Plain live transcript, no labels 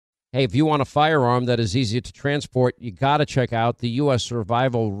Hey, if you want a firearm that is easy to transport, you got to check out the U.S.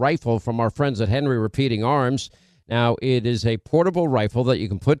 Survival Rifle from our friends at Henry Repeating Arms. Now, it is a portable rifle that you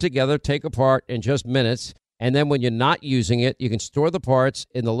can put together, take apart in just minutes. And then when you're not using it, you can store the parts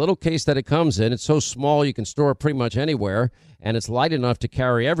in the little case that it comes in. It's so small you can store it pretty much anywhere, and it's light enough to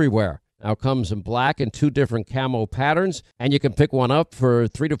carry everywhere. Now, it comes in black and 2 different camo patterns, and you can pick one up for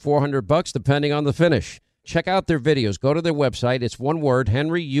 $300 to $400 depending on the finish. Check out their videos. Go to their website. It's one word,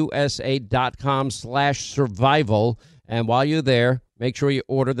 henryusa.com/survival. And while you're there, make sure you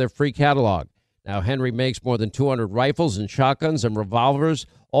order their free catalog. Now, Henry makes more than 200 rifles and shotguns and revolvers,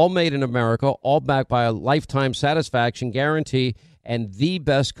 all made in America, all backed by a lifetime satisfaction guarantee and the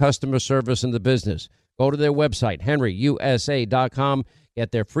best customer service in the business. Go to their website, henryusa.com.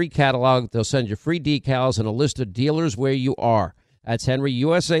 Get their free catalog. They'll send you free decals and a list of dealers where you are. That's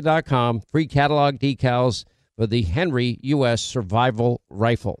henryusa.com. Free catalog decals for the Henry U.S. Survival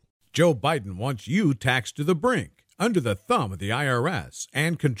Rifle. Joe Biden wants you taxed to the brink, under the thumb of the IRS,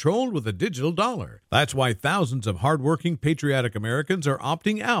 and controlled with a digital dollar. That's why thousands of hardworking, patriotic Americans are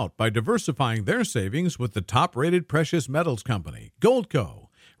opting out by diversifying their savings with the top-rated precious metals company, Goldco.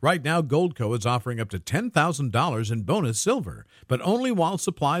 Right now, Goldco is offering up to $10,000 in bonus silver, but only while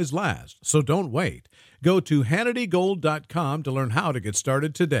supplies last, so don't wait. Go to HannityGold.com to learn how to get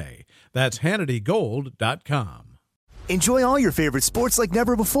started today. That's HannityGold.com. Enjoy all your favorite sports like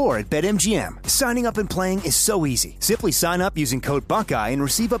never before at BetMGM. Signing up and playing is so easy. Simply sign up using code Buckeye and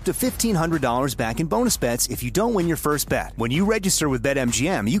receive up to $1,500 back in bonus bets if you don't win your first bet. When you register with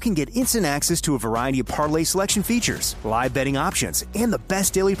BetMGM, you can get instant access to a variety of parlay selection features, live betting options, and the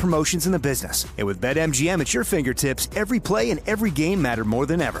best daily promotions in the business. And with BetMGM at your fingertips, every play and every game matter more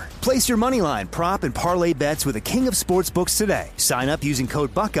than ever. Place your moneyline, prop, and parlay bets with the king of sportsbooks today. Sign up using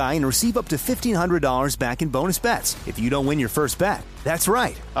code Buckeye and receive up to $1,500 back in bonus bets if you don't win your first bet. That's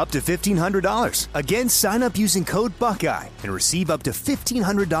right, up to $1,500. Again, sign up using code Buckeye and receive up to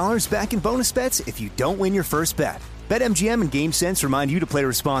 $1,500 back in bonus bets if you don't win your first bet. BetMGM and GameSense remind you to play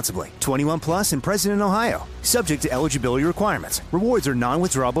responsibly. 21 plus and present in Ohio. Subject to eligibility requirements. Rewards are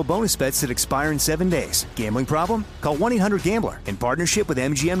non-withdrawable bonus bets that expire in 7 days. Gambling problem? Call 1-800-GAMBLER in partnership with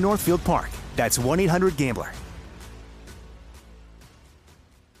MGM Northfield Park. That's 1-800-GAMBLER.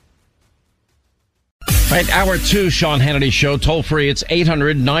 All right, hour 2, Sean Hannity Show. Toll free, it's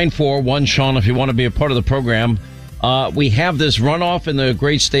 800-941-SEAN if you want to be a part of the program. We have this runoff in the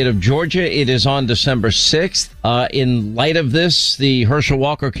great state of Georgia. It is on December 6th. In light of this, the Herschel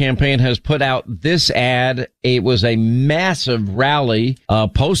Walker campaign has put out this ad. It was a massive rally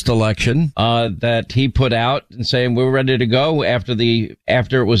post-election that he put out and saying we're ready to go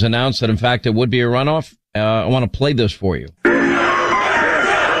after it was announced that, in fact, it would be a runoff. I want to play this for you.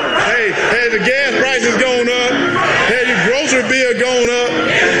 Hey, the gas price is going up. Hey, your grocery bill going up.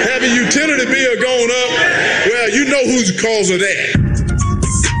 Have your utility bill going up. Well, you know who's the cause of that.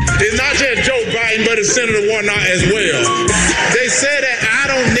 It's not just Joe Biden, but it's Senator Warnock as well. They say that I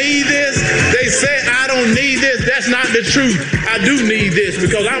don't need this. They say I don't need this. That's not the truth. I do need this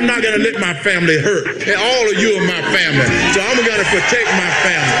because I'm not going to let my family hurt. And all of you are my family. So I'm going to protect my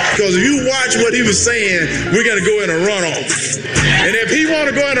family. Because if you watch what he was saying, we're going to go in a runoff. And if he want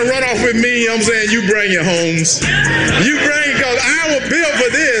to go in a runoff with me, I'm saying you bring your homes. You bring, because I was built for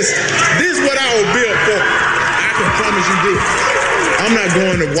this. This is what I was built for. I can promise you this. I'm not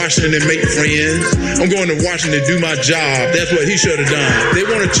going to Washington and make friends. I'm going to Washington to do my job. That's what he should have done. They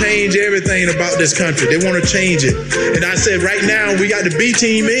want to change everything about this country. They want to change it. And I said, right now, we got the B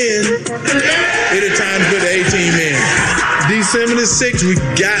team in. It is time to put the A team in. December the 6th, we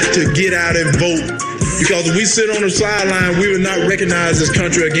got to get out and vote. Because if we sit on the sideline, we will not recognize this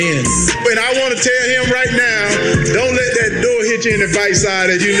country again. And I want to tell him right now, don't let that door hit you in the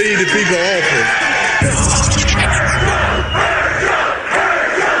backside as you leave the people office.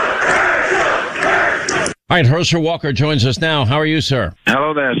 All right, Herschel Walker joins us now. How are you, sir?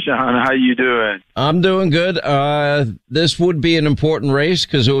 Hello there, Sean. How you doing? I'm doing good. This would be an important race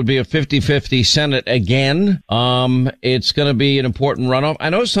because it would be a 50-50 Senate again. It's going to be an important runoff. I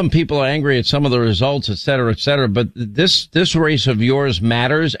know some people are angry at some of the results, et cetera, but this race of yours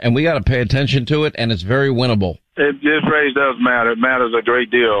matters, and we got to pay attention to it, and it's very winnable. This race does matter. It matters a great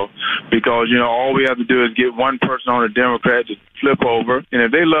deal because, all we have to do is get one person on a Democrat to flip over. And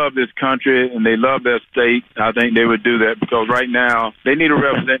if they love this country and they love their state, I think they would do that because right now they need to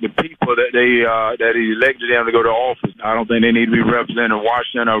represent the people that that elected them to go to office. I don't think they need to be representing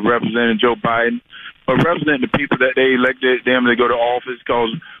Washington or representing Joe Biden, but representing the people that they elected them to go to office because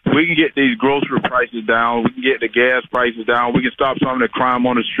we can get these grocery prices down. We can get the gas prices down. We can stop some of the crime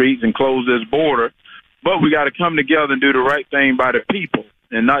on the streets and close this border. But we got to come together and do the right thing by the people.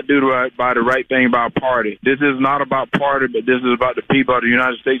 and not do by the right thing by party. This is not about party, but this is about the people of the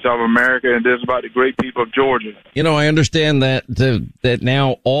United States of America, and this is about the great people of Georgia. You know, I understand that that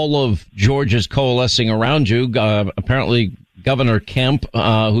now all of Georgia's coalescing around you. Apparently, Governor Kemp,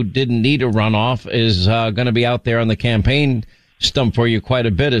 who didn't need a runoff, is going to be out there on the campaign stump for you quite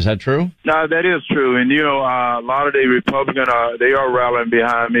a bit. Is that true? No, that is true. And, you know, a lot of the Republicans, they are rallying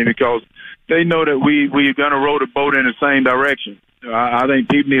behind me because they know that we're going to row the boat in the same direction. I think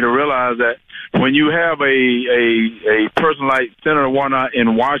people need to realize that when you have a person like Senator Warnock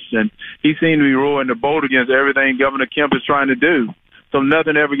in Washington, he seems to be rowing the boat against everything Governor Kemp is trying to do. So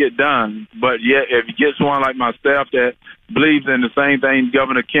nothing ever get done. But yet, if you get someone like myself that believes in the same thing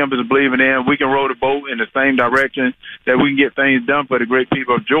Governor Kemp is believing in, we can row the boat in the same direction, that we can get things done for the great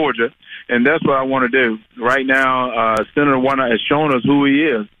people of Georgia. And that's what I want to do. Right now, Senator Warnock has shown us who he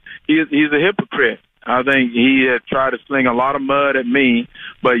is. He's a hypocrite. I think he had tried to sling a lot of mud at me,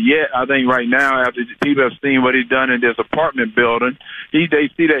 but yet I think right now, after people have seen what he's done in this apartment building, they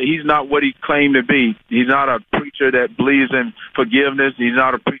see that he's not what he claimed to be. He's not a preacher that believes in forgiveness. He's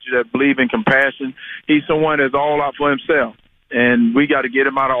not a preacher that believes in compassion. He's someone that's all out for himself, and we got to get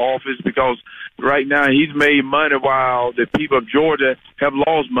him out of office because right now he's made money while the people of Georgia have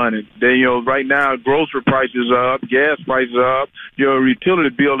lost money. They, you know, right now grocery prices are up, gas prices are up, your utility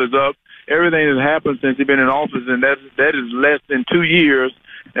bill is up. Everything has happened since he's been in office, and that is less than 2 years,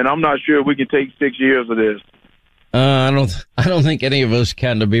 and I'm not sure we can take 6 years of this. I don't think any of us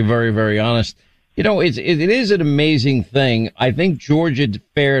can, to be very, very honest. You know, it is an amazing thing. I think Georgia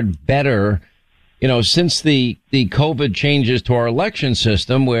fared better, you know, since the COVID changes to our election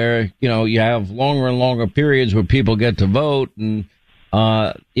system, where, you know, you have longer and longer periods where people get to vote, and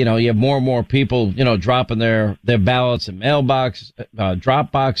you know, you have more and more people, you know, dropping their ballots in mailbox,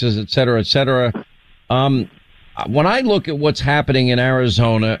 drop boxes, et cetera, et cetera. When I look at what's happening in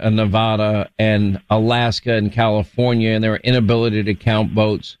Arizona and Nevada and Alaska and California and their inability to count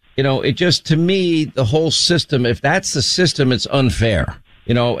votes, you know, it just, to me, the whole system, if that's the system, it's unfair.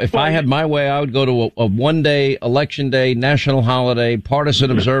 You know, if I had my way, I would go to a one-day election day, national holiday,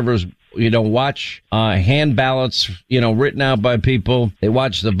 partisan observers, you know, watch hand ballots, you know, written out by people. They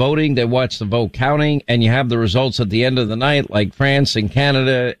watch the voting, they watch the vote counting, and you have the results at the end of the night, like France and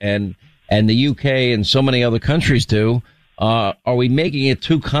Canada and the UK and so many other countries do. Are we making it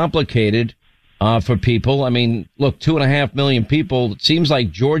too complicated for people? I mean, look, 2.5 million people. It seems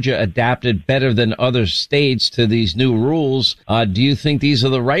like Georgia adapted better than other states to these new rules. Do you think these are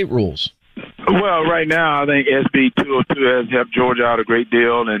the right rules? Well, right now, I think SB 202 has helped Georgia out a great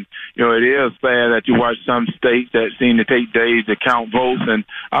deal. And, you know, it is sad that you watch some states that seem to take days to count votes. And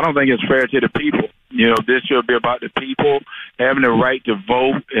I don't think it's fair to the people. You know, this should be about the people having the right to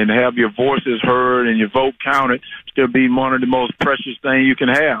vote and have your voices heard and your vote counted. Should be one of the most precious things you can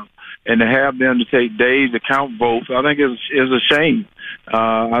have. And to have them to take days to count votes, I think is a shame.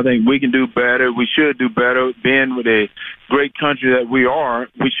 I think we can do better. We should do better. Being with a great country that we are,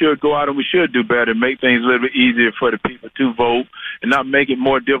 we should go out and we should do better, make things a little bit easier for the people to vote and not make it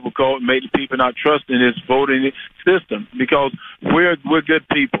more difficult, make the people not trust in this voting system, because we're good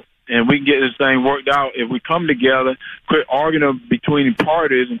people. And we can get this thing worked out if we come together, quit arguing between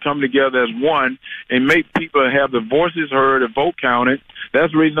parties and come together as one and make people have their voices heard and vote counted.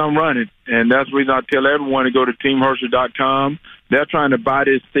 That's the reason I'm running. And that's the reason I tell everyone to go to teamherschel.com. They're trying to buy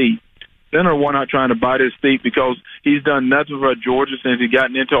this seat. Senator Warnock trying to buy this seat because he's done nothing for Georgia since he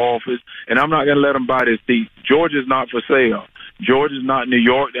gotten into office, and I'm not going to let him buy this seat. Georgia's not for sale. Georgia's not New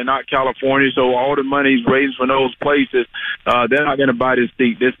York. They're not California. So all the money he's raised from those places, they're not going to buy this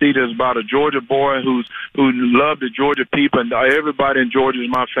seat. This seat is about a Georgia boy who loved the Georgia people, and everybody in Georgia is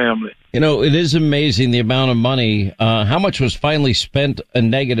my family. You know, it is amazing the amount of money. How much was finally spent in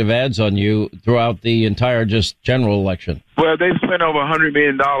negative ads on you throughout the entire just general election? Well, they spent over $100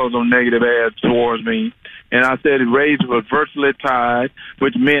 million on negative ads towards me. And I said the raise was virtually tied,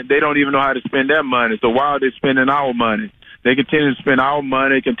 which meant they don't even know how to spend their money. So why are they spending our money? They continue to spend our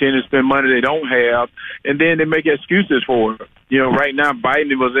money, continue to spend money they don't have, and then they make excuses for it. You know, right now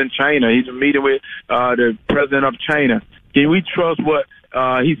Biden was in China. He's meeting with the president of China. Can we trust what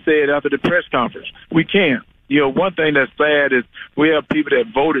he said after the press conference? We can't. You know, one thing that's sad is we have people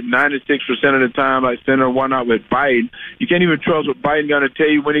that voted 96% of the time, like Senator Warnock with Biden. You can't even trust what Biden's going to tell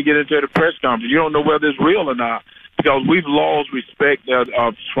you when he gets into the press conference. You don't know whether it's real or not, because we've lost respect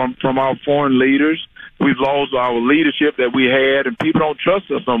from our foreign leaders. We've lost our leadership that we had, and people don't trust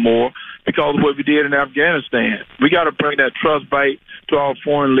us no more because of what we did in Afghanistan. We got to bring that trust back to our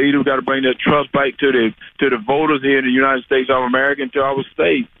foreign leaders. We got to bring that trust back to the voters here in the United States of America and to our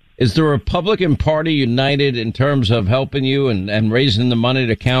state. Is the Republican Party united in terms of helping you and raising the money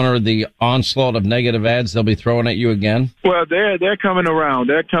to counter the onslaught of negative ads they'll be throwing at you again? Well, they're coming around.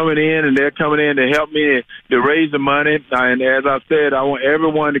 They're coming in, and they're coming in to help me to raise the money. And as I said, I want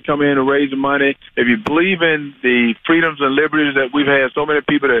everyone to come in and raise the money. If you believe in the freedoms and liberties that we've had so many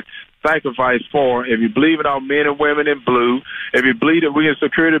people to sacrifice for, if you believe in our men and women in blue, if you believe that we can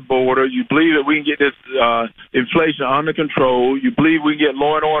secure the border, you believe that we can get this inflation under control, you believe we can get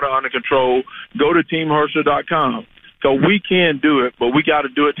law and order under control, go to teamherschel.com. So we can do it, but we got to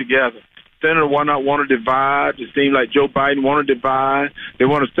do it together. Senator why not want to divide? It seems like Joe Biden want to divide. They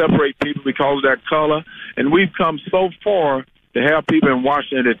want to separate people because of their color. And we've come so far to have people in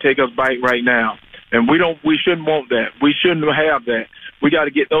Washington to take us back right now. And we shouldn't want that. We shouldn't have that. We got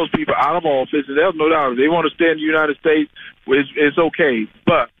to get those people out of office. And there's no doubt if they want to stay in the United States, it's okay.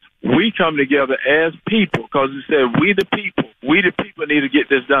 But we come together as people because it said we the people need to get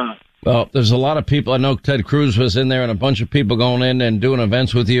this done. Well, there's a lot of people. I know Ted Cruz was in there and a bunch of people going in and doing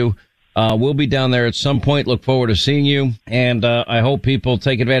events with you. We'll be down there at some point. Look forward to seeing you. And I hope people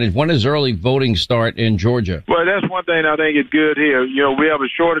take advantage. When does early voting start in Georgia? Well, that's one thing I think is good here. You know, we have a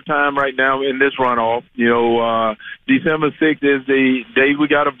shorter time right now in this runoff. You know, December 6th is the day we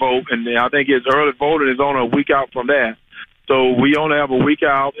got to vote. And I think it's early voting is only a week out from that. So we only have a week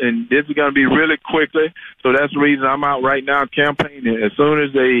out, and this is going to be really quickly. So that's the reason I'm out right now campaigning. As soon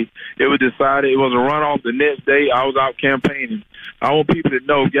as it was decided it was a runoff the next day, I was out campaigning. I want people to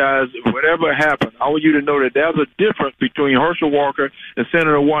know, guys, whatever happened, I want you to know that there's a difference between Herschel Walker and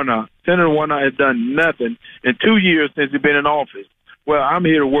Senator Warnock. Senator Warnock has done nothing in 2 years since he's been in office. Well, I'm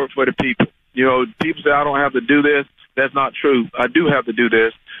here to work for the people. You know, people say I don't have to do this. That's not true. I do have to do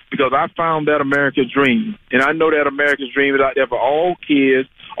this because I found that America's dream. And I know that America's dream is out there for all kids,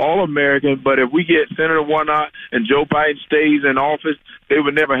 all Americans. But if we get Senator Warnock and Joe Biden stays in office, they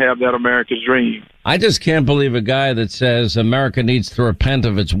would never have that America's dream. I just can't believe a guy that says America needs to repent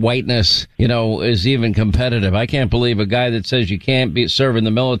of its whiteness, you know, is even competitive. I can't believe a guy that says you can't serve in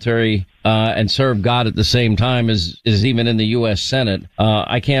the military and serve God at the same time is even in the U.S. Senate.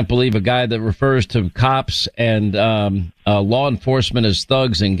 I can't believe a guy that refers to cops and law enforcement as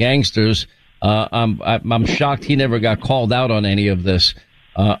thugs and gangsters. I'm shocked he never got called out on any of this.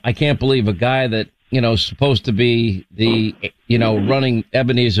 I can't believe a guy that, you know, supposed to be the, you know, running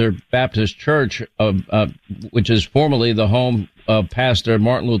Ebenezer Baptist Church, which is formerly the home of Pastor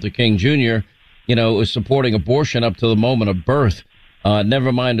Martin Luther King Jr., you know, is supporting abortion up to the moment of birth.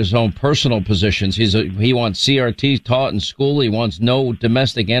 Never mind his own personal positions. He wants CRT taught in school. He wants no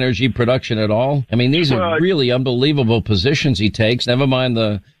domestic energy production at all. I mean, these are really unbelievable positions he takes. Never mind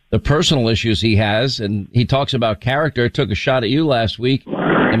the personal issues he has. And he talks about character, took a shot at you last week.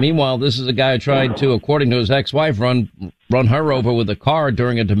 And meanwhile, this is a guy who tried to, according to his ex-wife, run her over with a car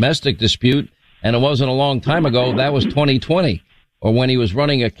during a domestic dispute. And it wasn't a long time ago. That was 2020. Or when he was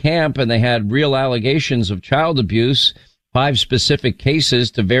running a camp and they had real allegations of child abuse, 5 specific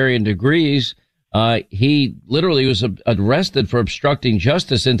cases to varying degrees. He literally was arrested for obstructing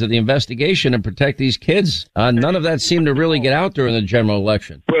justice into the investigation and protect these kids. None of that seemed to really get out during the general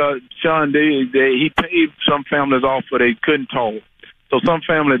election. Well, Sean, he paid some families off so they couldn't talk. So some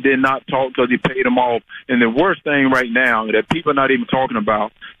family did not talk because he paid them off. And the worst thing right now that people are not even talking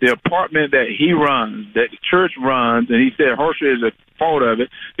about, the apartment that he runs, that the church runs, and he said Herschel is a fault of it,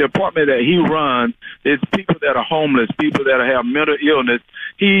 the apartment that he runs is people that are homeless, people that have mental illness.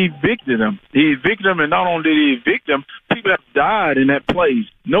 He evicted them. He evicted them, and not only did he evict them, people have died in that place.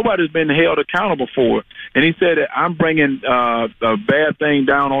 Nobody's been held accountable for it. And he said that I'm bringing a bad thing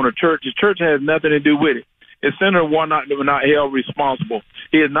down on the church. The church has nothing to do with it. It's Senator Warnock that was not held responsible.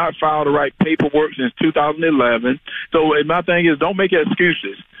 He has not filed the right paperwork since 2011. So my thing is, don't make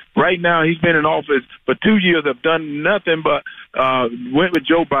excuses. Right now, he's been in office for 2 years, have done nothing but went with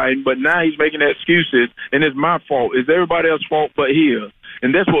Joe Biden, but now he's making excuses, and it's my fault. It's everybody else's fault but his.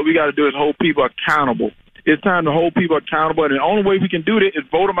 And that's what we got to do is hold people accountable. It's time to hold people accountable, and the only way we can do that is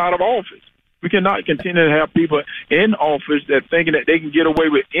vote them out of office. We cannot continue to have people in office that thinking that they can get away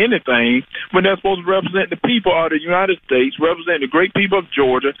with anything when they're supposed to represent the people of the United States, represent the great people of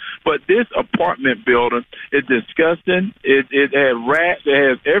Georgia. But this apartment building is disgusting. It has rats. It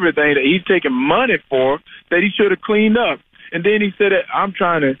has everything that he's taking money for that he should have cleaned up. And then he said that I'm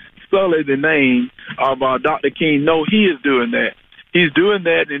trying to sully the name of Dr. King. No, he is doing that. He's doing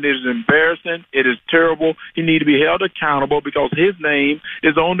that, and it is embarrassing. It is terrible. He needs to be held accountable because his name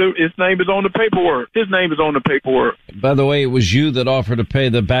is on the paperwork. His name is on the paperwork. By the way, it was you that offered to pay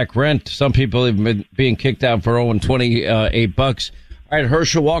the back rent. Some people have been being kicked out for owing $28. All right,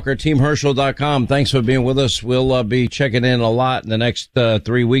 Herschel Walker, teamherschel.com. Thanks for being with us. We'll be checking in a lot in the next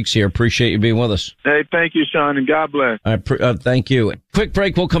 3 weeks here. Appreciate you being with us. Hey, thank you, Sean, and God bless. Thank you. Quick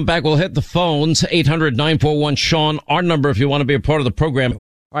break. We'll come back. We'll hit the phones, 800-941-SEAN, our number if you want to be a part of the program.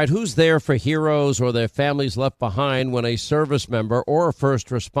 All right, who's there for heroes or their families left behind when a service member or a first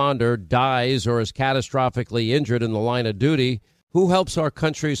responder dies or is catastrophically injured in the line of duty? Who helps our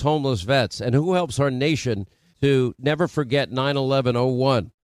country's homeless vets, and who helps our nation to never forget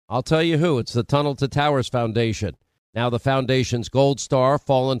 9/11/01? I'll tell you who. It's the Tunnel to Towers Foundation. Now the foundation's Gold Star,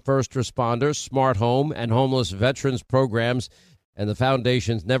 Fallen First Responders, Smart Home, and Homeless Veterans programs, and the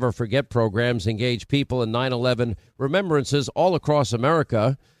foundation's Never Forget programs engage people in 9/11 remembrances all across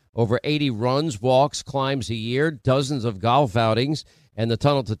America. Over 80 runs, walks, climbs a year, dozens of golf outings, and the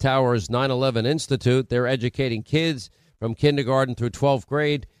Tunnel to Towers 9/11 Institute. They're educating kids from kindergarten through 12th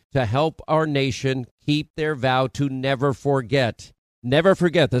grade to help our nation keep their vow to never forget. Never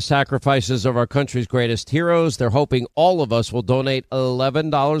forget the sacrifices of our country's greatest heroes. They're hoping all of us will donate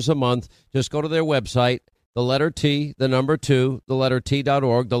 $11 a month. Just go to their website, the letter T, the number 2, the letter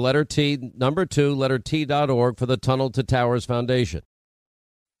T.org, the letter T, number 2, letter T.org for the Tunnel to Towers Foundation.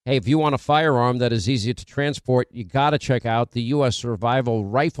 Hey, if you want a firearm that is easy to transport, you got to check out the U.S. Survival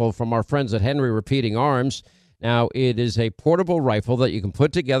Rifle from our friends at Henry Repeating Arms. Now, it is a portable rifle that you can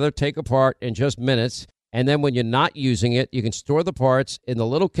put together, take apart in just minutes, and then when you're not using it, you can store the parts in the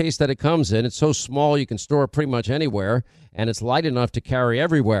little case that it comes in. It's so small you can store it pretty much anywhere, and it's light enough to carry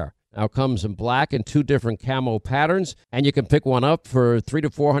everywhere. Now, it comes in black and 2 different camo patterns, and you can pick one up for $300 to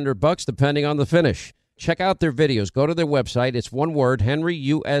 $400 depending on the finish. Check out their videos. Go to their website. It's one word,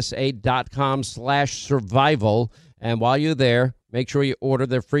 henryusa.com/survival, and while you're there, make sure you order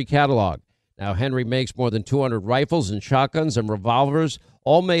their free catalog. Now, Henry makes more than 200 rifles and shotguns and revolvers,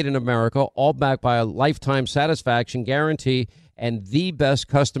 all made in America, all backed by a lifetime satisfaction guarantee and the best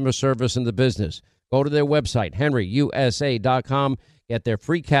customer service in the business. Go to their website, henryusa.com. Get their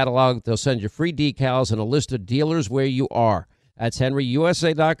free catalog. They'll send you free decals and a list of dealers where you are. That's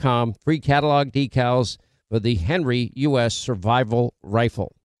henryusa.com. Free catalog decals for the Henry U.S. Survival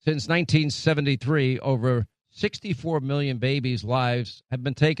Rifle. Since 1973, over 64 million babies' lives have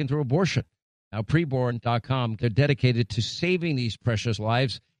been taken through abortion. Now, preborn.com, they're dedicated to saving these precious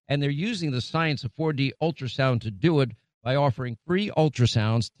lives, and they're using the science of 4D ultrasound to do it by offering free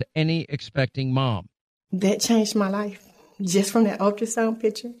ultrasounds to any expecting mom. That changed my life, just from that ultrasound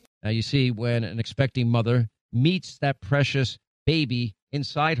picture. Now, you see, when an expecting mother meets that precious baby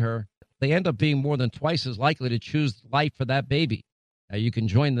inside her, they end up being more than twice as likely to choose life for that baby. Now, you can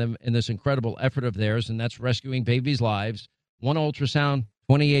join them in this incredible effort of theirs, and that's rescuing babies' lives. One ultrasound,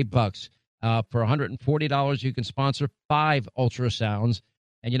 $28. For $140, you can sponsor 5 ultrasounds.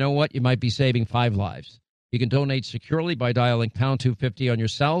 And you know what? You might be saving 5 lives. You can donate securely by dialing pound 250 on your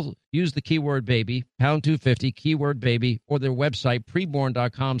cell. Use the keyword baby, pound 250, keyword baby, or their website,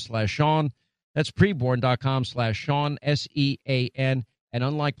 preborn.com/Sean. That's preborn.com/Sean, SEAN. And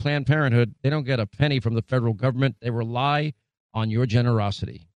unlike Planned Parenthood, they don't get a penny from the federal government. They rely on your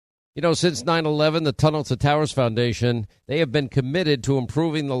generosity. You know, since 9/11, the Tunnel to Towers Foundation, they have been committed to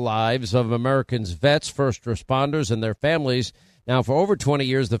improving the lives of Americans' vets, first responders, and their families. Now, for over 20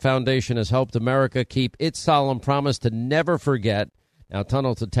 years, the foundation has helped America keep its solemn promise to never forget. Now,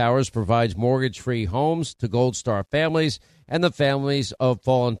 Tunnel to Towers provides mortgage-free homes to Gold Star families and the families of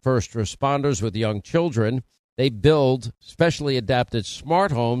fallen first responders with young children. They build specially adapted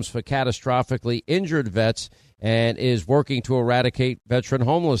smart homes for catastrophically injured vets and is working to eradicate veteran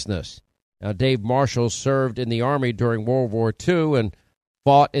homelessness. Now, Dave Marshall served in the Army during World War II and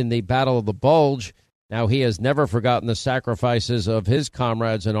fought in the Battle of the Bulge. Now, he has never forgotten the sacrifices of his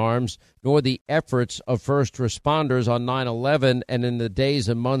comrades in arms, nor the efforts of first responders on 9/11 and in the days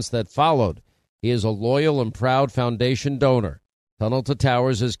and months that followed. He is a loyal and proud foundation donor. Tunnel to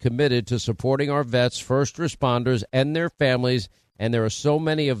Towers is committed to supporting our vets, first responders, and their families, and there are so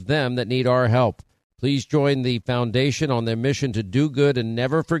many of them that need our help. Please join the foundation on their mission to do good and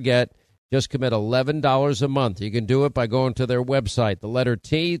never forget. Just commit $11 a month. You can do it by going to their website, the letter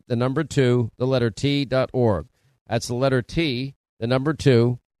T, the number 2, the letter T.org. That's the letter T, the number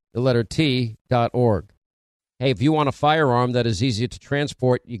 2, the letter T.org. Hey, if you want a firearm that is easy to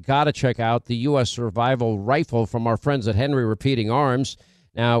transport, you got to check out the U.S. Survival Rifle from our friends at Henry Repeating Arms.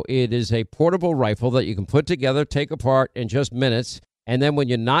 Now, it is a portable rifle that you can put together, take apart in just minutes. And then when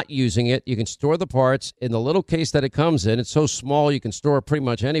you're not using it, you can store the parts in the little case that it comes in. It's so small you can store it pretty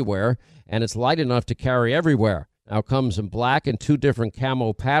much anywhere, and it's light enough to carry everywhere. Now, it comes in black and 2 different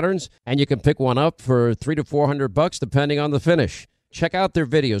camo patterns, and you can pick one up for $300 to $400 depending on the finish. Check out their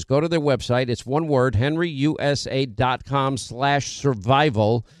videos. Go to their website. It's one word,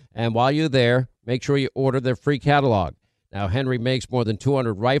 henryusa.com/survival. And while you're there, make sure you order their free catalog. Now, Henry makes more than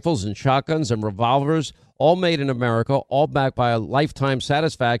 200 rifles and shotguns and revolvers, all made in America, all backed by a lifetime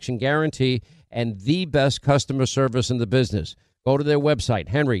satisfaction guarantee and the best customer service in the business. Go to their website,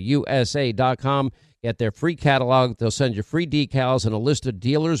 henryusa.com. Get their free catalog. They'll send you free decals and a list of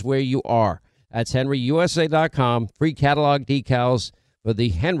dealers where you are. That's henryusa.com. Free catalog decals for the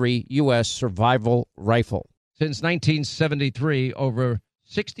Henry U.S. Survival Rifle. Since 1973, over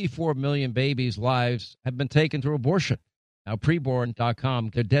 64 million babies' lives have been taken through abortion. Now, preborn.com,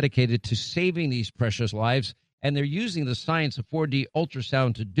 they're dedicated to saving these precious lives, and they're using the science of 4D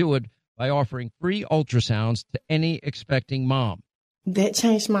ultrasound to do it by offering free ultrasounds to any expecting mom. That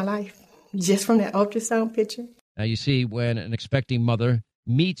changed my life, just from that ultrasound picture. Now, you see, when an expecting mother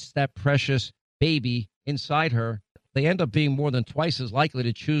meets that precious baby inside her, they end up being more than twice as likely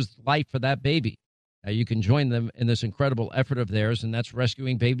to choose life for that baby. Now, you can join them in this incredible effort of theirs, and that's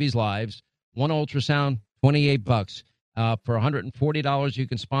rescuing babies' lives. One ultrasound, $28. For $140, you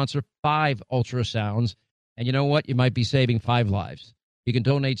can sponsor 5 ultrasounds. And you know what? You might be saving 5 lives. You can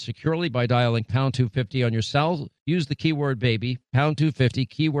donate securely by dialing pound 250 on your cell. Use the keyword baby, pound 250,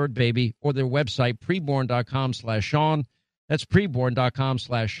 keyword baby, or their website, preborn.com/Sean. That's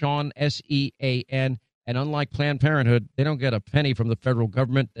preborn.com/Sean, SEAN. And unlike Planned Parenthood, they don't get a penny from the federal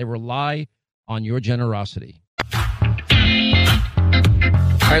government. They rely on your generosity.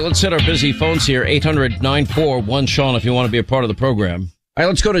 All right, let's hit our busy phones here, 800-941-SEAN if you want to be a part of the program. All right,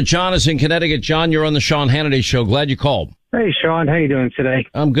 let's go to John is in Connecticut. John, you're on the Sean Hannity Show. Glad you called. Hey, Sean. How you doing today?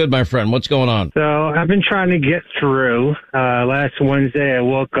 I'm good, my friend. What's going on? So I've been trying to get through. Last Wednesday, I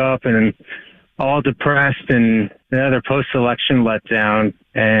woke up and all depressed and another post-election letdown.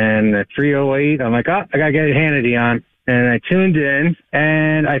 And at 3:08, I'm like, I got to get Hannity on. And I tuned in,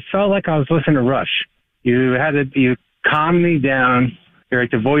 and I felt like I was listening to Rush. You calmed me down. You're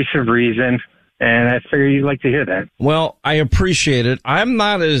like the voice of reason, and I figured you'd like to hear that. Well, I appreciate it. I am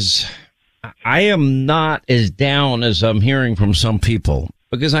not as down as I'm hearing from some people,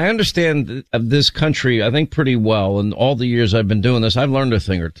 because I understand this country, I think, pretty well. And all the years I've been doing this, I've learned a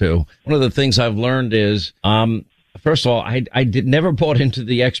thing or two. One of the things I've learned is, first of all, I never bought into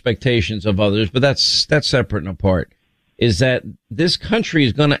the expectations of others, but that's separate and apart, is that this country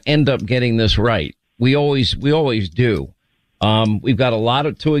is going to end up getting this right. We always do. We've got a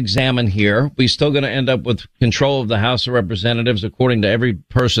lot to examine here. We're still going to end up with control of the House of Representatives, according to every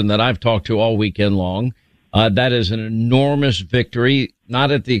person that I've talked to all weekend long. That is an enormous victory, not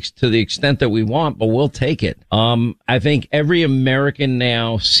to the extent that we want, but we'll take it. I think every American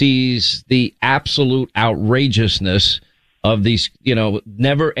now sees the absolute outrageousness of these,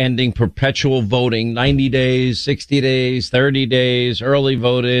 never ending perpetual voting, 90 days, 60 days, 30 days, early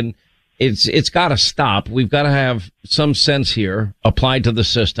voting. It's got to stop. We've got to have some sense here applied to the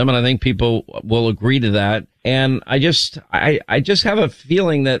system, and I think people will agree to that. And I just have a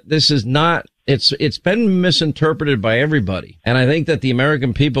feeling that this is not. It's been misinterpreted by everybody, and I think that the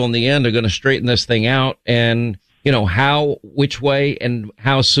American people in the end are going to straighten this thing out. And which way, and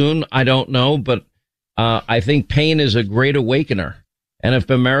how soon, I don't know. But I think pain is a great awakener, and if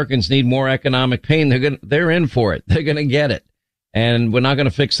Americans need more economic pain, they're in for it. They're going to get it. And we're not going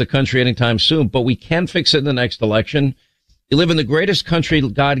to fix the country anytime soon, but we can fix it in the next election. You live in the greatest country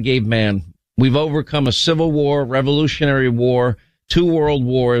God gave man. We've overcome a civil war, revolutionary war, 2 world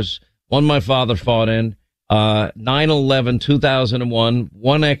wars, one my father fought in, 9/11, 2001,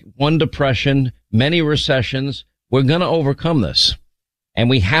 one depression, many recessions. We're going to overcome this, and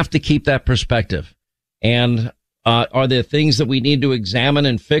we have to keep that perspective. And are there things that we need to examine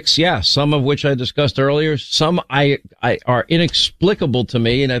and fix? Yeah, some of which I discussed earlier. Some I are inexplicable to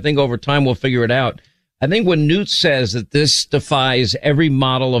me, and I think over time we'll figure it out. I think when Newt says that this defies every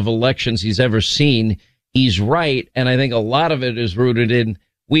model of elections he's ever seen, he's right, and I think a lot of it is rooted in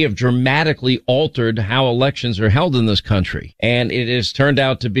we have dramatically altered how elections are held in this country, and it has turned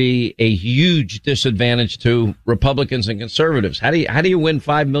out to be a huge disadvantage to Republicans and conservatives. How do you win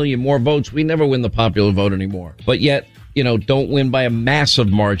 5 million more votes? We never win the popular vote anymore, but yet, don't win by a massive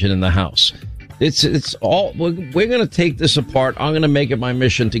margin in the House. It's all, we're going to take this apart. I'm going to make it my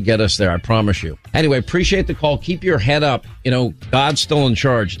mission to get us there. I promise you. Anyway, appreciate the call. Keep your head up. God's still in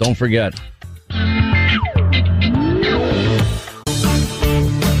charge. Don't forget.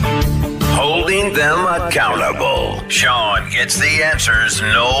 Holding them accountable. Sean gets the answers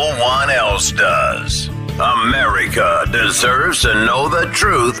no one else does. America deserves to know the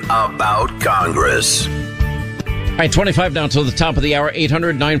truth about Congress. All right, 25 down to the top of the hour,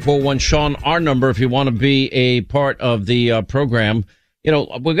 800-941-SEAN, our number if you want to be a part of the program. You know,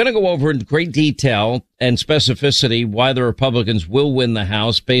 we're going to go over in great detail and specificity why the Republicans will win the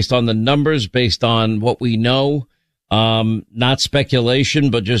House based on the numbers, based on what we know, not speculation,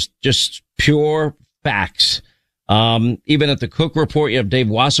 but just pure facts. Even at the Cook Report, you have Dave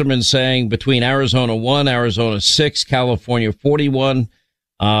Wasserman saying between Arizona 1, Arizona 6, California 41.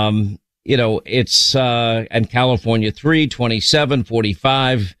 You know, it's, and California 3, 27,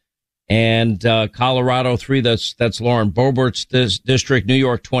 45, and, Colorado 3, that's Lauren Boebert's district, New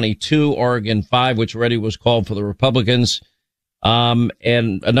York 22, Oregon 5, which already was called for the Republicans, and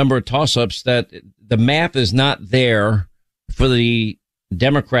a number of toss-ups that the math is not there for the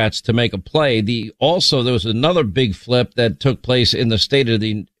Democrats to make a play. Also, there was another big flip that took place in the state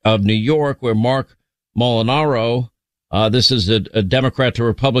of New York where Mark Molinaro, this is a Democrat to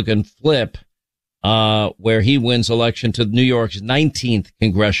Republican flip, where he wins election to New York's 19th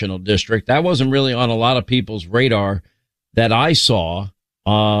congressional district. That wasn't really on a lot of people's radar that I saw,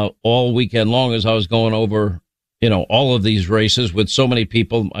 all weekend long as I was going over, you know, all of these races with so many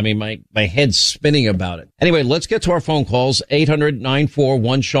people. I mean, my head's spinning about it. Anyway, let's get to our phone calls.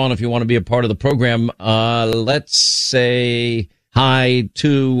 800-941-SEAN if you want to be a part of the program. Let's say hi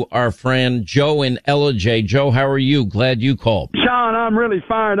to our friend Joe in Ellijay. Joe, how are you? Glad you called. Sean, I'm really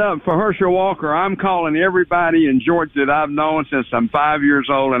fired up for Herschel Walker. I'm calling everybody in Georgia that I've known since I'm 5 years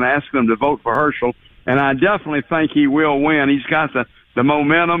old and asking them to vote for Herschel. And I definitely think he will win. He's got the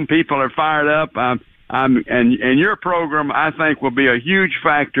momentum. People are fired up. And your program, I think, will be a huge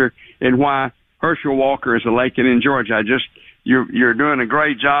factor in why Herschel Walker is elected in Georgia. You're doing a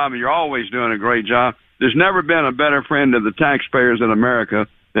great job. You're always doing a great job. There's never been a better friend of the taxpayers in America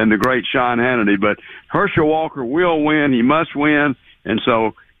than the great Sean Hannity. But Herschel Walker will win. He must win. And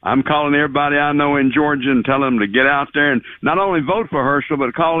so I'm calling everybody I know in Georgia and telling them to get out there and not only vote for Herschel,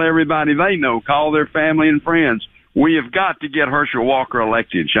 but call everybody they know, call their family and friends. We have got to get Herschel Walker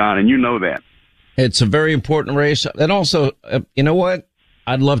elected, Sean, and you know that. It's a very important race. And also, you know what?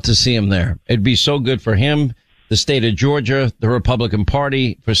 I'd love to see him there. It'd be so good for him, the state of Georgia, the Republican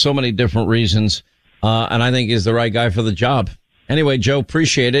Party, for so many different reasons. And I think he's the right guy for the job. Anyway, Joe,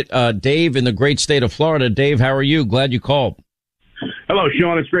 appreciate it. Dave in the great state of Florida. Dave, how are you? Glad you called. Hello,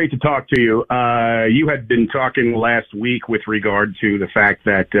 Sean. It's great to talk to you. You had been talking last week with regard to the fact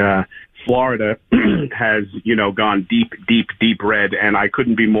that Florida has, gone deep red, and I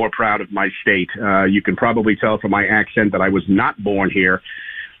couldn't be more proud of my state. You can probably tell from my accent that I was not born here.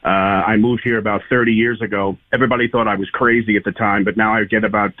 I moved here about 30 years ago. Everybody thought I was crazy at the time, but now I get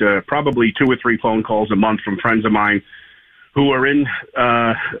about probably 2 or 3 phone calls a month from friends of mine who are in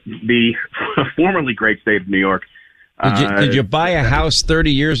the formerly great state of New York. Did you buy a house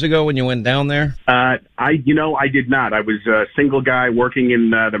 30 years ago when you went down there? I did not. I was a single guy working in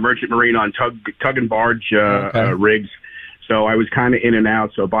the Merchant Marine on tug and barge rigs. So I was kind of in and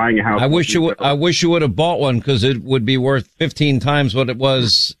out. So buying a house. I wish you would have bought one because it would be worth 15 times what it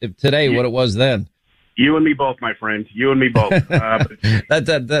was today, what it was then. You and me both, my friend. You and me both.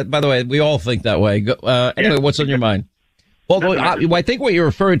 That, by the way, we all think that way. Anyway, what's on your mind? Well, I think what you're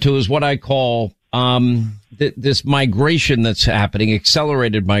referring to is what I call this migration that's happening,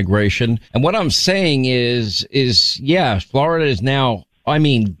 accelerated migration. And what I'm saying is Florida is now,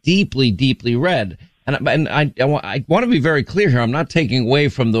 deeply red. And I want to be very clear here. I'm not taking away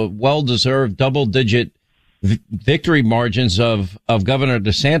from the well-deserved double-digit victory margins of Governor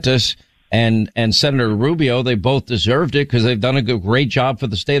DeSantis and Senator Rubio. They both deserved it because they've done a great job for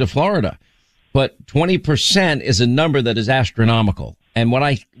the state of Florida. But 20% is a number that is astronomical. And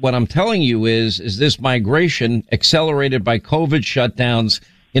what I'm telling you is this migration accelerated by COVID shutdowns.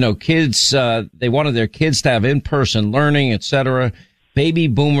 Kids, they wanted their kids to have in-person learning, et cetera. Baby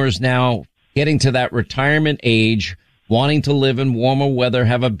boomers now getting to that retirement age, wanting to live in warmer weather,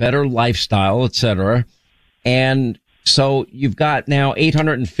 have a better lifestyle, et cetera. And so you've got now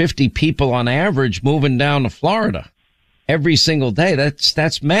 850 people on average moving down to Florida every single day.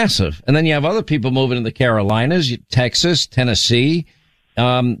 That's massive. And then you have other people moving to the Carolinas, Texas, Tennessee.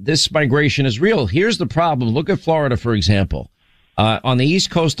 This migration is real. Here's the problem. Look at Florida, for example. On the east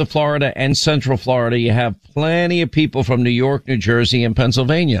coast of Florida and central Florida, you have plenty of people from New York, New Jersey, and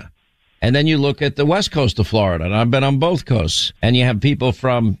Pennsylvania. And then you look at the west coast of Florida, and I've been on both coasts, and you have people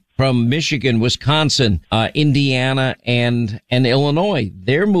from Michigan, Wisconsin, Indiana, and Illinois.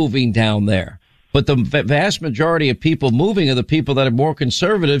 They're moving down there. But the vast majority of people moving are the people that are more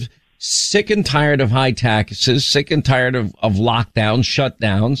conservative, sick and tired of high taxes, sick and tired of lockdowns,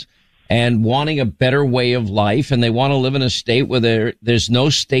 shutdowns, and wanting a better way of life. And they want to live in a state where there's no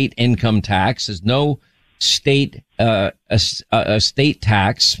state income tax, there's no state, a state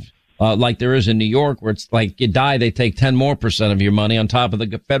tax, like there is in New York, where it's like you die, they take 10% more of your money on top of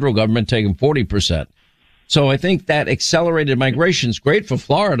the federal government taking 40%. So I think that accelerated migration is great for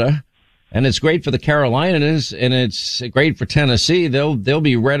Florida, and it's great for the Carolinas, and it's great for Tennessee. They'll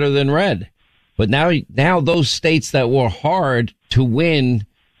be redder than red. But now those states that were hard to win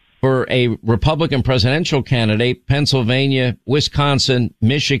for a Republican presidential candidate, Pennsylvania, Wisconsin,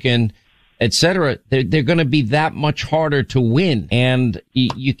 Michigan, et cetera, they're going to be that much harder to win. And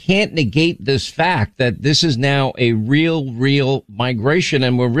you can't negate this fact that this is now a real migration,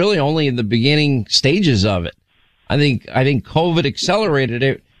 and we're really only in the beginning stages of it. I think COVID accelerated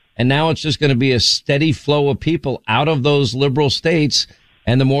it, and now it's just going to be a steady flow of people out of those liberal states,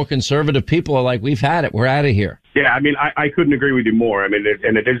 and the more conservative people are like, we've had it, we're out of here. Yeah, I mean, I couldn't agree with you more. I mean,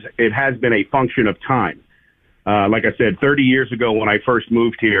 it has been a function of time. Like I said, 30 years ago when I first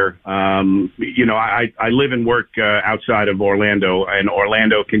moved here, I live and work outside of Orlando, and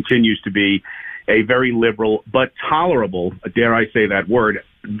Orlando continues to be a very liberal but tolerable, dare I say that word,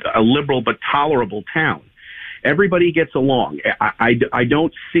 a liberal but tolerable town. Everybody gets along. I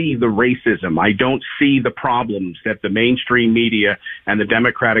don't see the racism. I don't see the problems that the mainstream media and the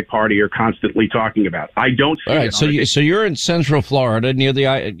Democratic Party are constantly talking about. I don't see it. So you're in Central Florida near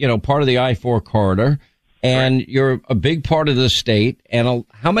the part of the I-4 corridor. And right. You're a big part of the state. And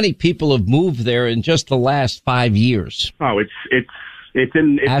how many people have moved there in just the last 5 years? Oh, it's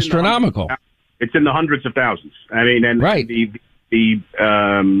astronomical. It's in the hundreds of thousands. I mean, and right. The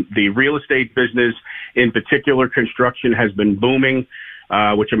real estate business, in particular, construction has been booming,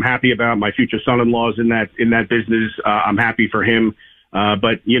 which I'm happy about. My future son-in-law is in that business. I'm happy for him.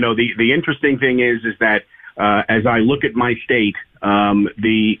 But the interesting thing is that as I look at my state,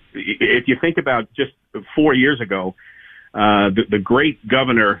 if you think about just 4 years ago, the great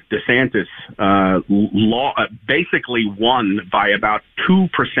Governor DeSantis basically won by about 2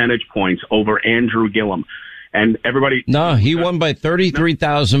 percentage points over Andrew Gillum. And everybody... No, he won by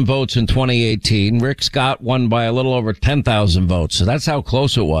 33,000 votes in 2018. Rick Scott won by a little over 10,000 votes. So that's how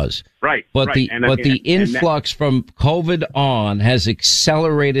close it was. Right. But right. the influx from COVID on has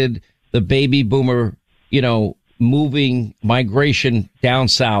accelerated the baby boomer, moving migration down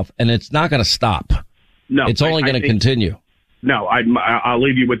south, and it's not going to stop. No, it's only going to continue. No, I'll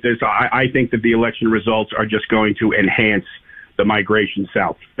leave you with this. I think that the election results are just going to enhance the migration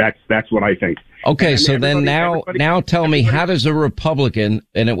south. That's what I think. Okay, so then now tell me, how does a Republican,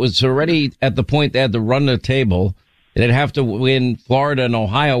 and it was already at the point they had to run the table, they'd have to win Florida and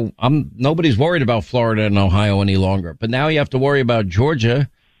Ohio. Nobody's worried about Florida and Ohio any longer, but now you have to worry about Georgia,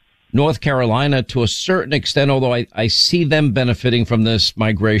 North Carolina to a certain extent, although I see them benefiting from this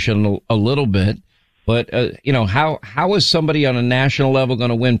migration a little bit. But, how is somebody on a national level going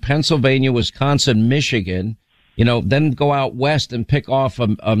to win Pennsylvania, Wisconsin, Michigan, then go out west and pick off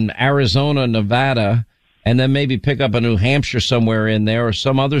Arizona, Nevada, and then maybe pick up a New Hampshire somewhere in there or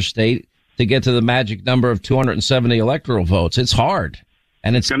some other state to get to the magic number of 270 electoral votes? It's hard.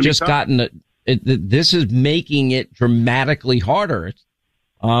 And it's just this is making it dramatically harder.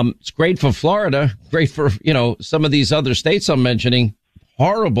 It's great for Florida, great for, some of these other states I'm mentioning.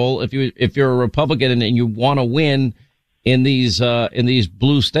 Horrible if you're a Republican and you want to win in these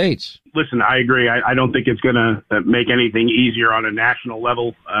blue states. Listen, I agree. I don't think it's going to make anything easier on a national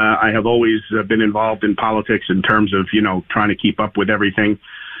level. I have always been involved in politics in terms of, trying to keep up with everything.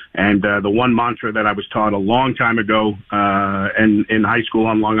 And the one mantra that I was taught a long time ago in high school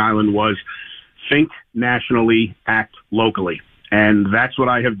on Long Island was think nationally, act locally. And that's what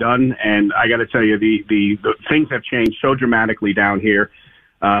I have done. And I got to tell you, the things have changed so dramatically down here,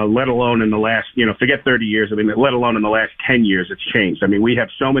 let alone in the last, forget 30 years. I mean, let alone in the last 10 years, it's changed. I mean, we have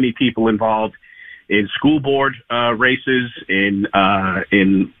so many people involved in school board races, in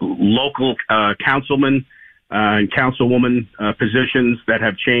local councilman and councilwoman positions that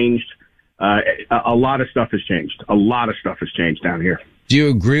have changed. A lot of stuff has changed. A lot of stuff has changed down here. Do you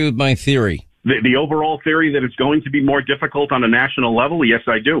agree with my theory? The overall theory that it's going to be more difficult on a national level? Yes,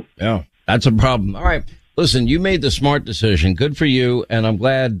 I do. Yeah, that's a problem. All right. Listen, you made the smart decision. Good for you. And I'm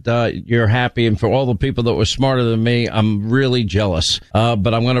glad you're happy. And for all the people that were smarter than me, I'm really jealous.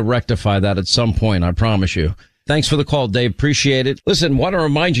 But I'm going to rectify that at some point. I promise you. Thanks for the call, Dave. Appreciate it. Listen, want to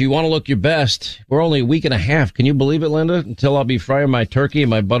remind you want to look your best. We're only a week and a half. Can you believe it, Linda? Until I'll be frying my turkey in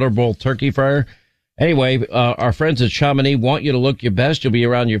my Butterbowl turkey fryer. Anyway, our friends at Chamonix want you to look your best. You'll be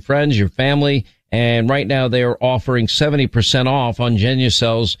around your friends, your family. And right now they are offering 70% off on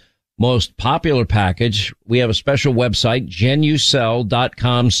Genucel's most popular package. We have a special website,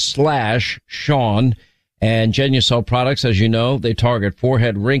 genucel.com/Sean. And Genucel products, as you know, they target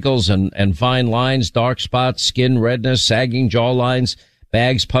forehead wrinkles and fine lines, dark spots, skin redness, sagging jaw lines,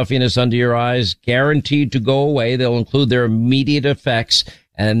 bags, puffiness under your eyes, guaranteed to go away. They'll include their immediate effects,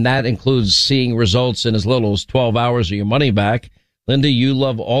 and that includes seeing results in as little as 12 hours or your money back. Linda, you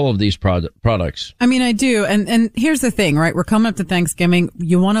love all of these products. I mean, I do. And here's the thing, right? We're coming up to Thanksgiving.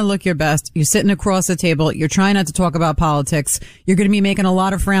 You want to look your best. You're sitting across the table. You're trying not to talk about politics. You're going to be making a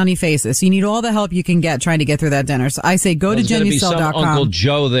lot of frowny faces. So you need all the help you can get trying to get through that dinner. So I say go to Genucel.com. Uncle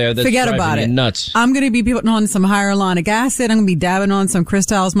Joe there that's Forget driving about you it. Nuts. I'm going to be putting on some hyaluronic acid. I'm going to be dabbing on some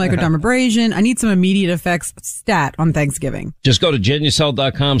Cristal's microdermabrasion. I need some immediate effects stat on Thanksgiving. Just go to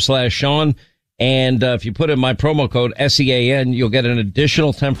Genucel.com/Sean. And if you put in my promo code SEAN, you'll get an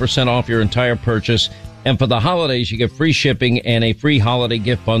additional 10% off your entire purchase. And for the holidays, you get free shipping and a free holiday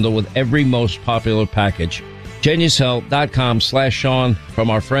gift bundle with every most popular package. Genucel.com/Sean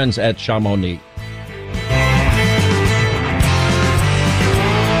from our friends at Chamonix.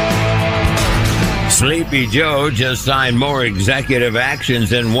 Sleepy Joe just signed more executive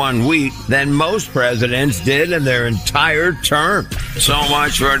actions in 1 week than most presidents did in their entire term. So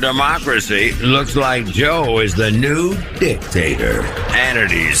much for democracy. Looks like Joe is the new dictator.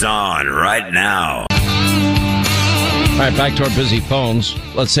 Hannity's on right now. All right, back to our busy phones.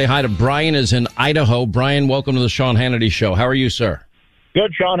 Let's say hi to Brian is in Idaho. Brian, welcome to the Sean Hannity Show. How are you, sir?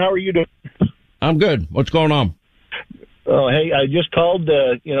 Good, Sean. How are you doing? I'm good. What's going on? Oh, hey, I just called,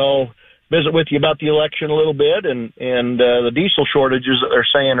 visit with you about the election a little bit and the diesel shortages that they're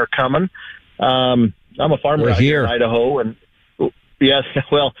saying are coming. I'm a farmer out here in Idaho, and yes,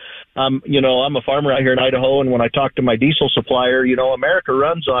 well, I'm a farmer out here in Idaho, and when I talk to my diesel supplier, America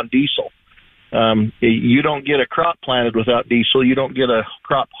runs on diesel. You don't get a crop planted without diesel. You don't get a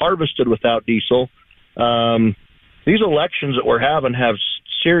crop harvested without diesel. These elections that we're having have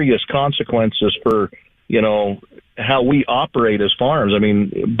serious consequences for, how we operate as farms. I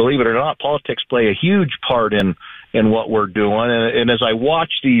mean, believe it or not, politics play a huge part in what we're doing. And as I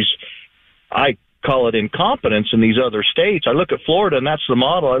watch these, I call it incompetence in these other states. I look at Florida, and that's the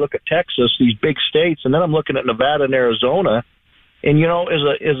model. I look at Texas, these big states, and then I'm looking at Nevada and Arizona. And,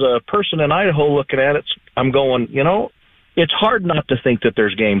 as a person in Idaho looking at it, I'm going, it's hard not to think that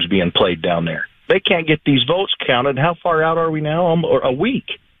there's games being played down there. They can't get these votes counted. How far out are we now? A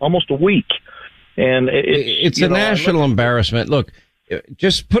week, almost a week. And it's a national embarrassment. Look,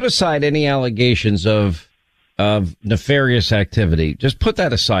 just put aside any allegations of nefarious activity. Just put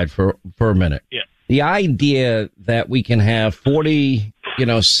that aside for a minute. Yeah. The idea that we can have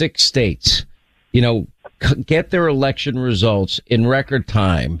 46 states, get their election results in record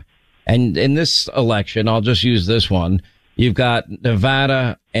time. And in this election, I'll just use this one. You've got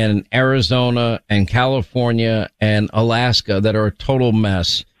Nevada and Arizona and California and Alaska that are a total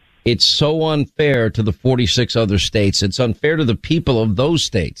mess. It's so unfair to the 46 other states. It's unfair to the people of those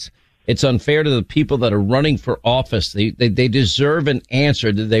states. It's unfair to the people that are running for office. They deserve an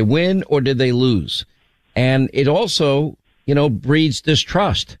answer. Did they win or did they lose? And it also, breeds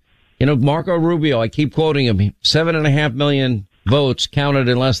distrust. Marco Rubio, I keep quoting him, 7.5 million votes counted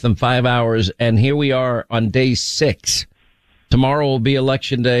in less than 5 hours. And here we are on day 6. Tomorrow will be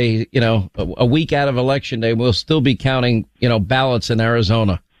election day. A week out of election day, we'll still be counting, ballots in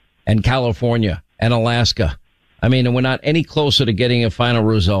Arizona and California and Alaska. I mean, and we're not any closer to getting a final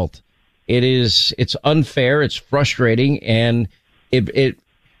result. It's unfair. It's frustrating. And it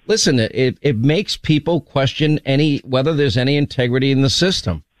makes people question whether there's any integrity in the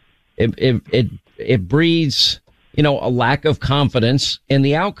system. It breeds, a lack of confidence in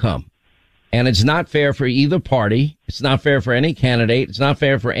the outcome. And it's not fair for either party. It's not fair for any candidate. It's not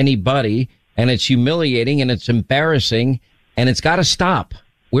fair for anybody. And it's humiliating and it's embarrassing and it's got to stop.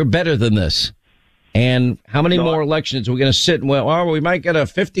 We're better than this. And how many more elections are we going to sit and we might get a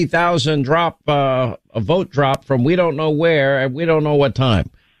 50,000 drop, a vote drop from we don't know where and we don't know what time.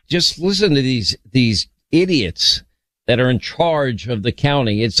 Just listen to these idiots that are in charge of the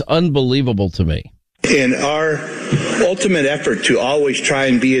county. It's unbelievable to me. In our ultimate effort to always try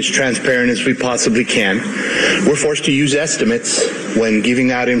and be as transparent as we possibly can, we're forced to use estimates when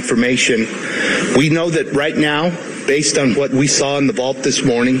giving out information. We know that right now, based on what we saw in the vault this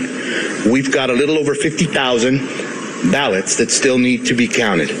morning, we've got a little over 50,000 ballots that still need to be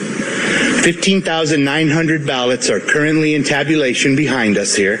counted. 15,900 ballots are currently in tabulation behind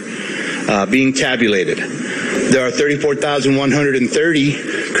us here, being tabulated. There are 34,130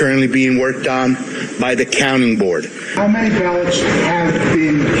 currently being worked on by the counting board. How many ballots have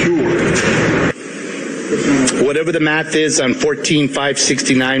been cured? Whatever the math is on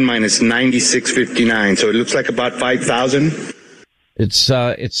 14,569 minus 9659, so it looks like about 5,000.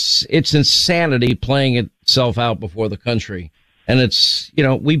 It's insanity playing itself out before the country. And it's,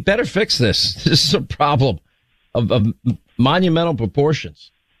 we better fix this. This is a problem of monumental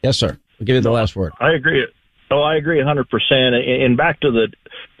proportions. Yes, sir. I'll give you the last word. I agree. Oh, I agree 100%. And back to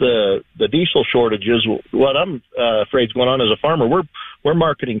the diesel shortages, what I'm afraid is going on as a farmer, we're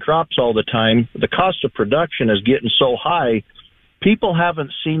marketing crops all the time. The cost of production is getting so high, people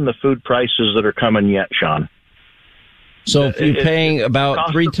haven't seen the food prices that are coming yet, Sean. So if you're paying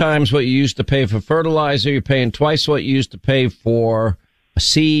about 3 times what you used to pay for fertilizer, you're paying twice what you used to pay for a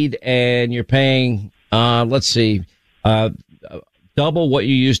seed, and you're paying, double what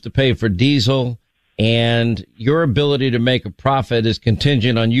you used to pay for diesel, and your ability to make a profit is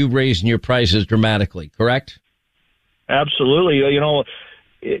contingent on you raising your prices dramatically, correct? Absolutely.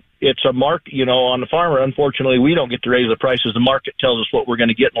 It's a market, on the farmer. Unfortunately, we don't get to raise the prices. The market tells us what we're going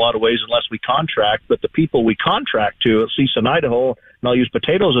to get in a lot of ways unless we contract. But the people we contract to, at least in Idaho, and I'll use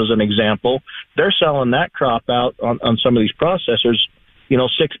potatoes as an example, they're selling that crop out on some of these processors,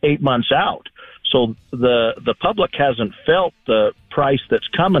 6-8 months out. So the public hasn't felt the price that's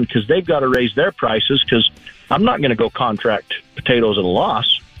coming because they've got to raise their prices because I'm not going to go contract potatoes at a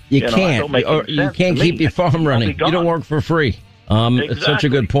loss. You can't. You can't keep your farm running. You don't work for free. Exactly. It's such a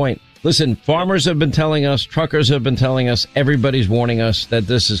good point. Listen, farmers have been telling us, truckers have been telling us, everybody's warning us that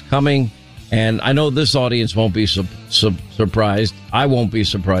this is coming. And I know this audience won't be surprised. I won't be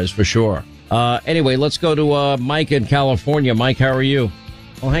surprised for sure. Anyway, let's go to Mike in California. Mike, how are you?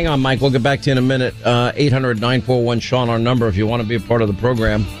 Well, hang on, Mike. We'll get back to you in a minute. 800-941-SEAN, our number, if you want to be a part of the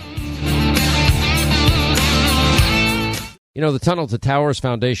program. The Tunnel to Towers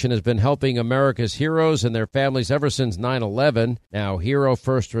Foundation has been helping America's heroes and their families ever since 9/11. Now, hero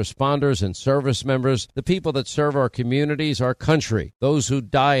first responders and service members, the people that serve our communities, our country, those who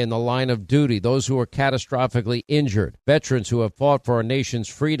die in the line of duty, those who are catastrophically injured, veterans who have fought for our nation's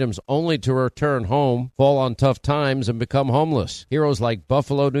freedoms only to return home, fall on tough times, and become homeless. Heroes like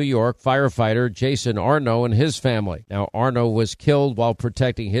Buffalo, New York firefighter Jason Arno and his family. Now, Arno was killed while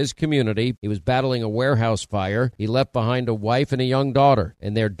protecting his community. He was battling a warehouse fire. He left behind a wife and a young daughter.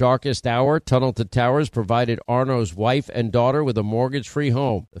 In their darkest hour, Tunnel to Towers provided Arno's wife and daughter with a mortgage-free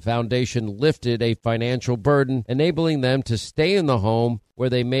home. The foundation lifted a financial burden, enabling them to stay in the home where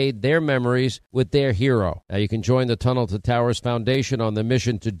they made their memories with their hero. Now you can join the Tunnel to Towers Foundation on the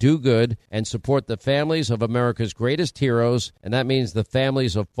mission to do good and support the families of America's greatest heroes, and that means the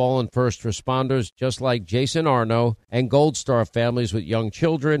families of fallen first responders just like Jason Arno, and Gold Star families with young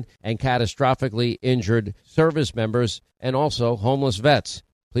children and catastrophically injured service members, and also homeless vets.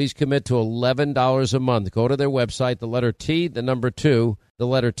 Please commit to $11 a month. Go to their website, the letter T, the number 2, the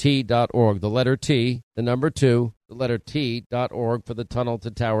letter T.org. The letter T, the number 2, the letter T.org for the Tunnel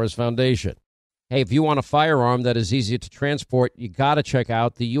to Towers Foundation. Hey, if you want a firearm that is easy to transport, you got to check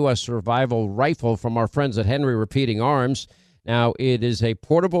out the U.S. Survival Rifle from our friends at Henry Repeating Arms. Now, it is a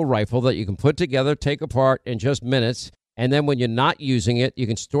portable rifle that you can put together, take apart in just minutes. And then when you're not using it, you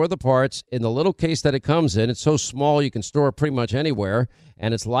can store the parts in the little case that it comes in. It's so small you can store it pretty much anywhere,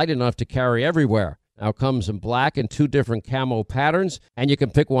 and it's light enough to carry everywhere. Now it comes in black and 2 different camo patterns, and you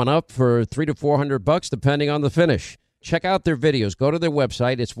can pick one up for $300 to $400 depending on the finish. Check out their videos. Go to their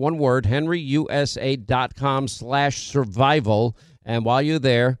website. It's one word, henryusa.com/survival. And while you're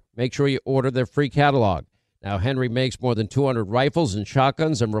there, make sure you order their free catalog. Now, Henry makes more than 200 rifles and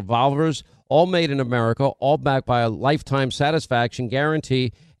shotguns and revolvers, all made in America, all backed by a lifetime satisfaction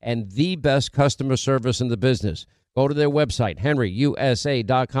guarantee and the best customer service in the business. Go to their website,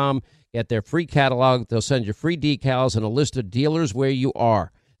 henryusa.com. Get their free catalog. They'll send you free decals and a list of dealers where you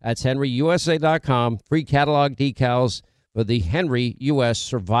are. That's henryusa.com. Free catalog decals for the Henry U.S.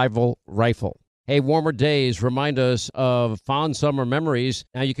 Survival Rifle. Hey, warmer days remind us of fond summer memories.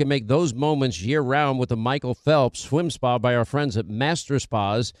 Now you can make those moments year-round with the Michael Phelps Swim Spa by our friends at Master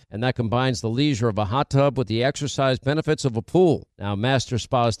Spas, and that combines the leisure of a hot tub with the exercise benefits of a pool. Now, Master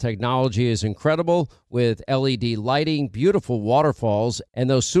Spa's technology is incredible with LED lighting, beautiful waterfalls, and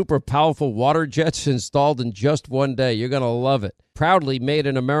those super powerful water jets installed in just one day. You're going to love it. Proudly made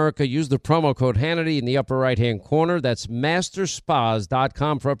in America. Use the promo code Hannity in the upper right-hand corner. That's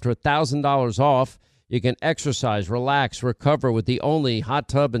masterspas.com for up to $1,000 off. You can exercise, relax, recover with the only hot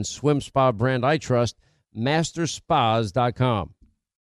tub and swim spa brand I trust, masterspas.com.